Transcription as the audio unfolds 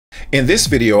In this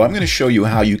video, I'm going to show you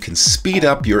how you can speed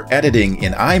up your editing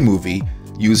in iMovie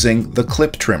using the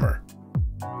clip trimmer.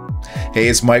 Hey,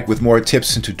 it's Mike with more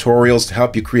tips and tutorials to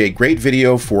help you create great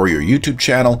video for your YouTube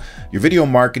channel, your video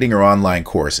marketing, or online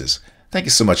courses. Thank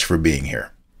you so much for being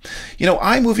here. You know,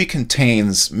 iMovie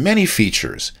contains many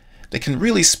features that can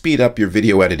really speed up your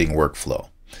video editing workflow.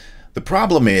 The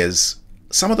problem is,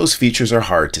 some of those features are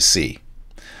hard to see.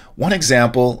 One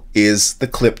example is the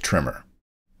clip trimmer.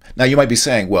 Now you might be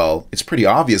saying, well, it's pretty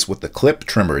obvious what the clip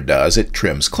trimmer does. It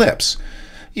trims clips.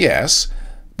 Yes,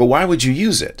 but why would you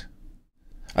use it?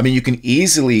 I mean, you can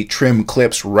easily trim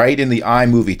clips right in the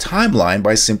iMovie timeline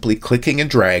by simply clicking and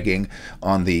dragging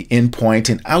on the in point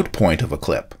and out point of a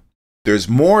clip. There's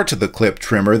more to the clip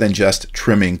trimmer than just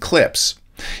trimming clips.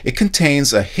 It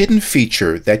contains a hidden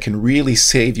feature that can really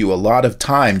save you a lot of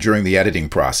time during the editing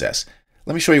process.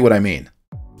 Let me show you what I mean.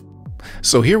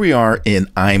 So here we are in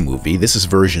iMovie. This is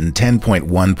version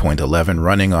 10.1.11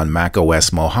 running on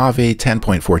macOS Mojave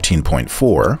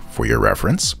 10.14.4 for your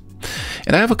reference.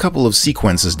 And I have a couple of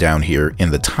sequences down here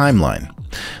in the timeline.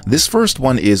 This first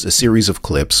one is a series of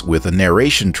clips with a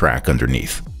narration track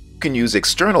underneath. You can use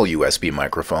external USB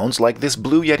microphones like this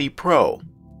Blue Yeti Pro.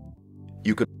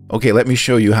 Okay, let me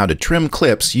show you how to trim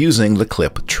clips using the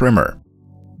clip trimmer.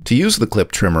 To use the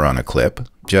clip trimmer on a clip,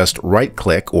 just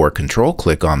right-click or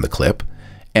control-click on the clip,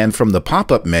 and from the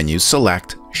pop-up menu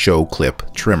select Show Clip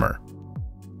Trimmer.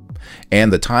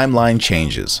 And the timeline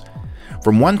changes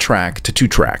from one track to two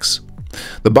tracks.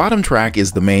 The bottom track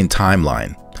is the main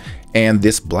timeline, and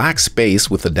this black space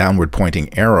with the downward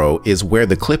pointing arrow is where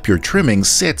the clip you're trimming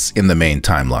sits in the main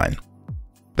timeline.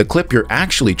 The clip you're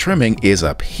actually trimming is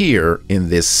up here in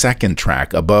this second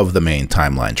track above the main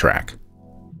timeline track.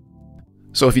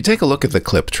 So if you take a look at the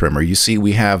clip trimmer, you see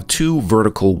we have two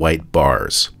vertical white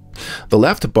bars. The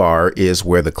left bar is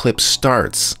where the clip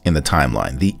starts in the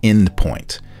timeline, the end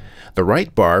point. The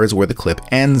right bar is where the clip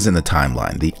ends in the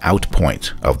timeline, the out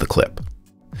point of the clip.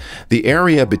 The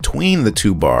area between the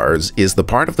two bars is the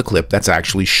part of the clip that's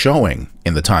actually showing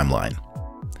in the timeline.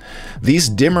 These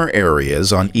dimmer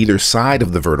areas on either side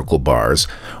of the vertical bars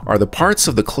are the parts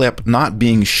of the clip not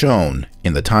being shown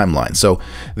in the timeline. So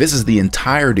this is the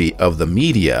entirety of the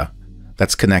media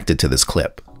that's connected to this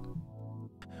clip.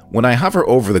 When I hover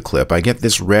over the clip, I get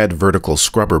this red vertical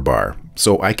scrubber bar,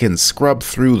 so I can scrub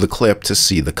through the clip to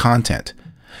see the content,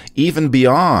 even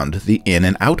beyond the in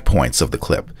and out points of the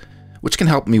clip, which can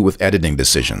help me with editing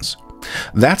decisions.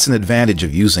 That's an advantage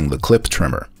of using the clip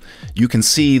trimmer. You can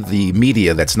see the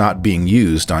media that's not being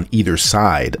used on either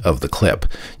side of the clip.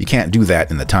 You can't do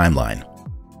that in the timeline.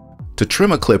 To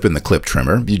trim a clip in the clip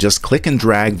trimmer, you just click and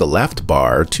drag the left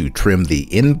bar to trim the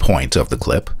in point of the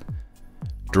clip.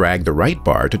 Drag the right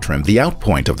bar to trim the out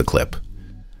point of the clip.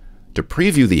 To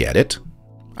preview the edit,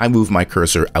 I move my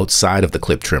cursor outside of the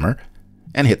clip trimmer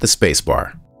and hit the space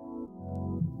bar.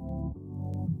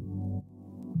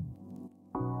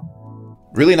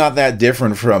 Really not that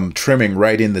different from trimming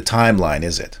right in the timeline,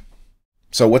 is it?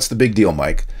 So what's the big deal,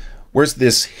 Mike? Where's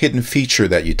this hidden feature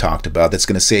that you talked about that's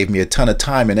going to save me a ton of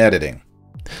time in editing?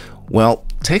 Well,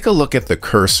 take a look at the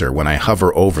cursor when I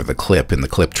hover over the clip in the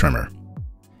clip trimmer.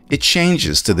 It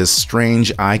changes to this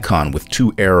strange icon with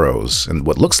two arrows and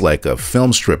what looks like a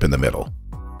film strip in the middle.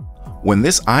 When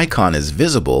this icon is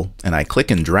visible and I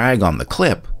click and drag on the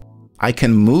clip, I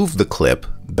can move the clip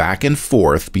back and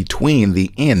forth between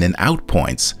the in and out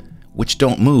points, which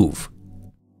don't move.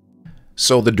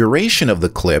 So the duration of the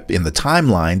clip in the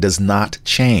timeline does not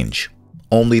change.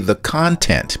 Only the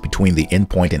content between the in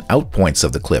point and out points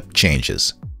of the clip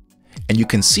changes. And you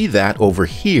can see that over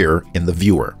here in the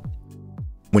viewer.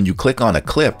 When you click on a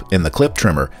clip in the clip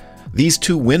trimmer, these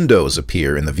two windows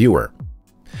appear in the viewer.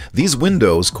 These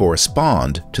windows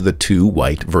correspond to the two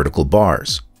white vertical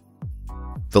bars.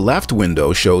 The left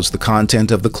window shows the content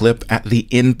of the clip at the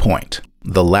in point,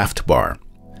 the left bar.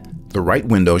 The right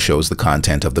window shows the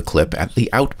content of the clip at the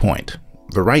out point,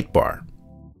 the right bar.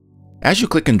 As you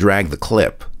click and drag the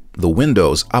clip, the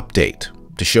windows update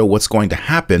to show what's going to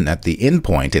happen at the in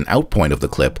point and out point of the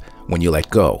clip when you let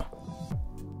go.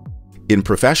 In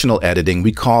professional editing,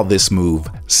 we call this move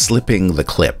slipping the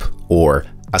clip, or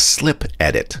a slip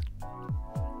edit.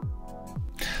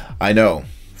 I know,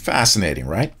 fascinating,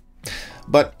 right?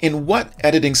 But in what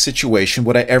editing situation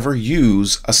would I ever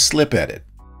use a slip edit?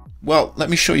 Well, let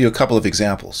me show you a couple of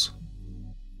examples.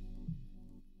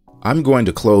 I'm going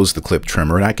to close the clip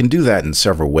trimmer, and I can do that in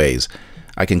several ways.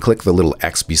 I can click the little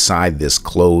X beside this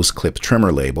Close Clip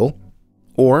Trimmer label,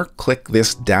 or click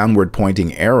this downward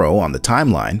pointing arrow on the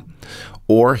timeline,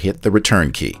 or hit the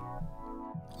Return key.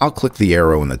 I'll click the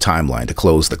arrow in the timeline to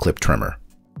close the clip trimmer.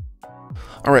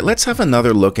 Alright, let's have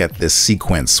another look at this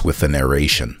sequence with the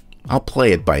narration. I'll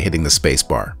play it by hitting the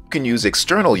spacebar. You can use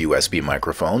external USB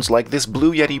microphones like this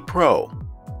Blue Yeti Pro.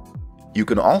 You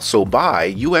can also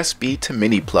buy USB to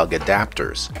mini plug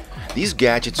adapters. These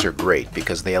gadgets are great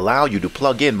because they allow you to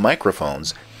plug in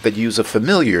microphones that use a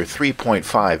familiar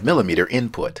 3.5mm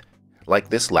input, like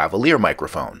this lavalier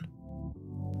microphone.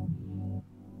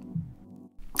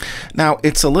 Now,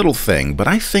 it's a little thing, but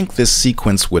I think this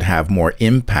sequence would have more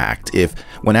impact if,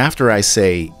 when after I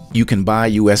say, you can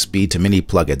buy USB to mini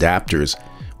plug adapters,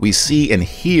 we see and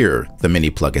hear the mini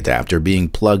plug adapter being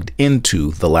plugged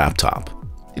into the laptop.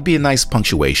 It'd be a nice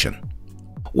punctuation.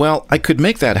 Well, I could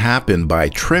make that happen by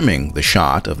trimming the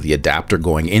shot of the adapter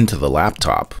going into the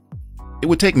laptop. It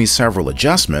would take me several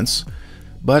adjustments,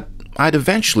 but I'd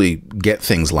eventually get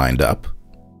things lined up.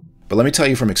 But let me tell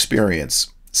you from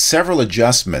experience, several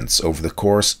adjustments over the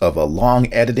course of a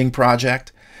long editing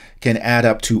project can add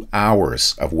up to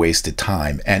hours of wasted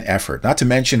time and effort, not to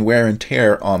mention wear and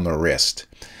tear on the wrist.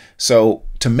 So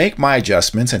to make my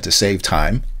adjustments and to save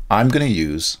time, I'm going to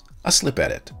use a slip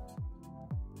edit.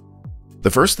 The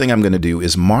first thing I'm going to do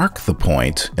is mark the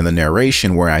point in the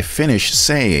narration where I finish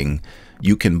saying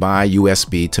you can buy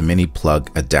USB to mini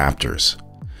plug adapters.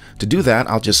 To do that,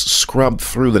 I'll just scrub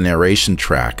through the narration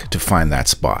track to find that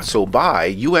spot. So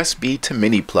buy USB to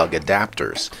mini plug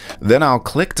adapters. Then I'll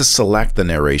click to select the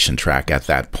narration track at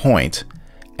that point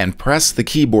and press the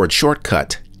keyboard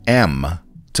shortcut M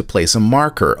to place a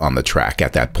marker on the track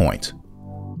at that point.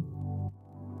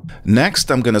 Next,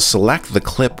 I'm going to select the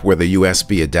clip where the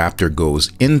USB adapter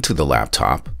goes into the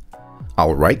laptop.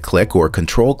 I'll right-click or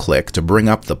control-click to bring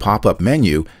up the pop-up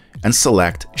menu and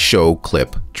select Show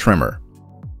Clip Trimmer.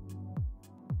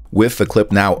 With the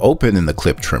clip now open in the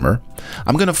clip trimmer,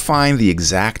 I'm going to find the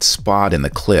exact spot in the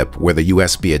clip where the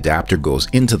USB adapter goes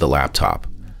into the laptop.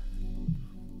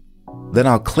 Then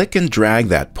I'll click and drag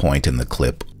that point in the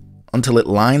clip until it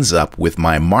lines up with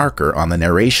my marker on the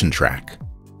narration track.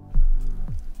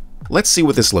 Let's see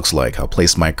what this looks like. I'll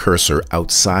place my cursor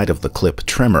outside of the clip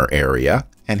trimmer area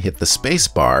and hit the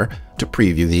spacebar to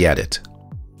preview the edit.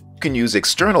 You can use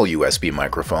external USB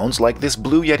microphones like this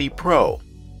Blue Yeti Pro.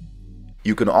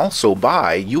 You can also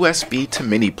buy USB to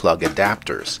mini plug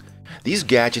adapters. These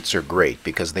gadgets are great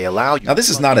because they allow you... Now, this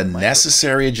is not a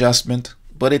necessary adjustment,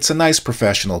 but it's a nice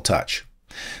professional touch.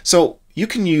 So you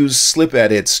can use slip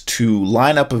edits to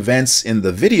line up events in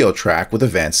the video track with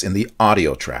events in the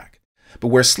audio track. But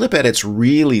where slip edits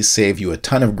really save you a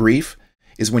ton of grief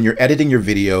is when you're editing your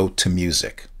video to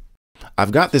music.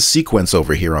 I've got this sequence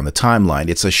over here on the timeline.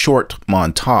 It's a short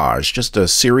montage, just a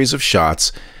series of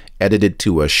shots edited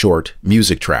to a short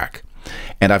music track.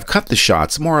 And I've cut the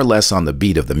shots more or less on the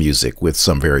beat of the music with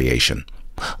some variation.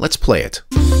 Let's play it.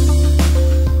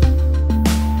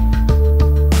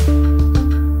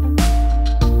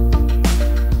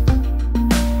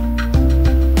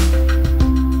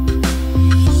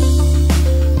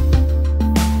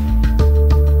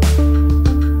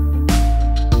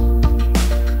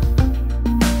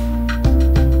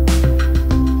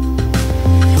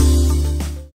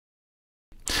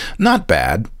 Not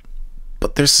bad,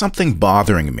 but there's something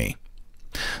bothering me.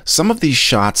 Some of these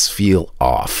shots feel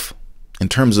off in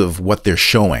terms of what they're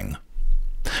showing.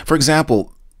 For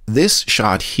example, this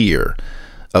shot here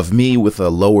of me with a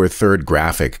lower third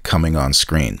graphic coming on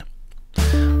screen.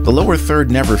 The lower third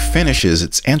never finishes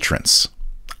its entrance.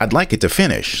 I'd like it to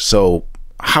finish, so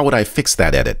how would I fix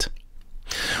that edit?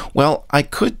 Well, I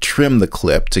could trim the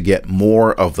clip to get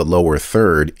more of the lower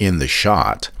third in the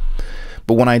shot,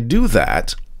 but when I do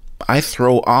that, I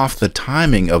throw off the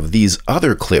timing of these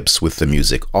other clips with the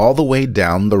music all the way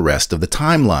down the rest of the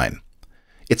timeline.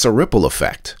 It's a ripple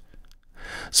effect.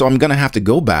 So I'm going to have to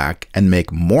go back and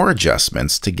make more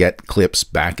adjustments to get clips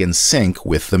back in sync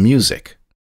with the music.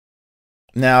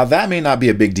 Now, that may not be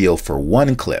a big deal for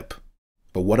one clip,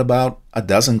 but what about a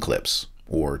dozen clips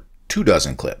or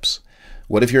 24 clips?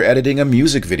 What if you're editing a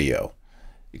music video?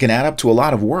 It can add up to a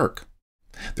lot of work.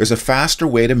 There's a faster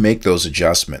way to make those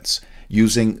adjustments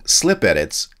using slip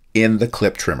edits in the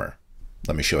clip trimmer.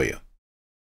 Let me show you.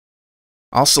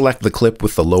 I'll select the clip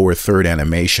with the lower third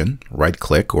animation,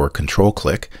 right-click or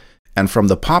control-click, and from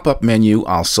the pop-up menu,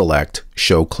 I'll select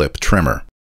Show Clip Trimmer.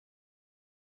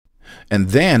 And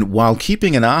then, while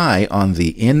keeping an eye on the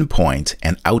in point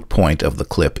and out point of the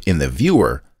clip in the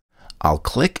viewer, I'll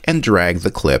click and drag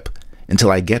the clip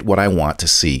until I get what I want to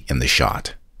see in the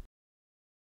shot.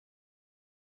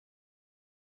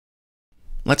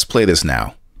 Let's play this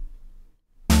now.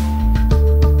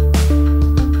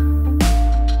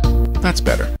 That's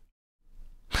better.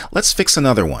 Let's fix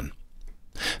another one.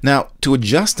 Now, to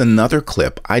adjust another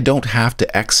clip, I don't have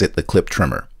to exit the clip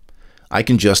trimmer. I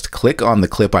can just click on the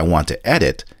clip I want to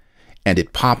edit, and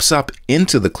it pops up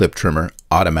into the clip trimmer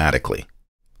automatically.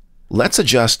 Let's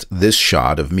adjust this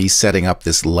shot of me setting up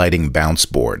this lighting bounce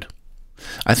board.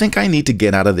 I think I need to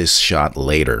get out of this shot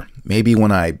later, maybe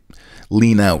when I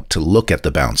lean out to look at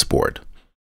the bounce board.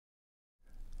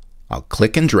 I'll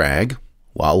click and drag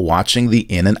while watching the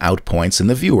in and out points in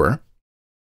the viewer.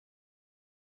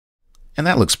 And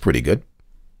that looks pretty good.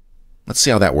 Let's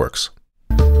see how that works.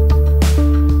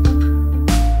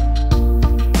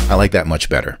 I like that much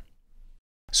better.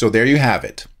 So there you have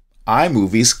it,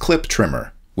 iMovie's clip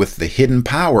trimmer with the hidden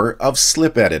power of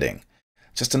slip editing.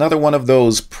 Just another one of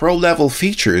those pro-level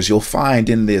features you'll find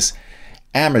in this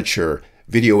amateur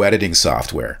video editing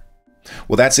software.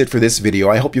 Well, that's it for this video.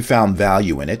 I hope you found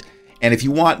value in it. And if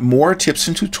you want more tips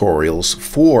and tutorials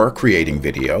for creating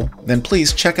video, then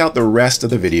please check out the rest of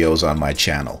the videos on my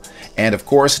channel. And of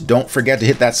course, don't forget to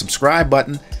hit that subscribe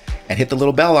button and hit the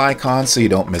little bell icon so you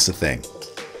don't miss a thing.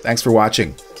 Thanks for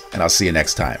watching, and I'll see you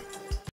next time.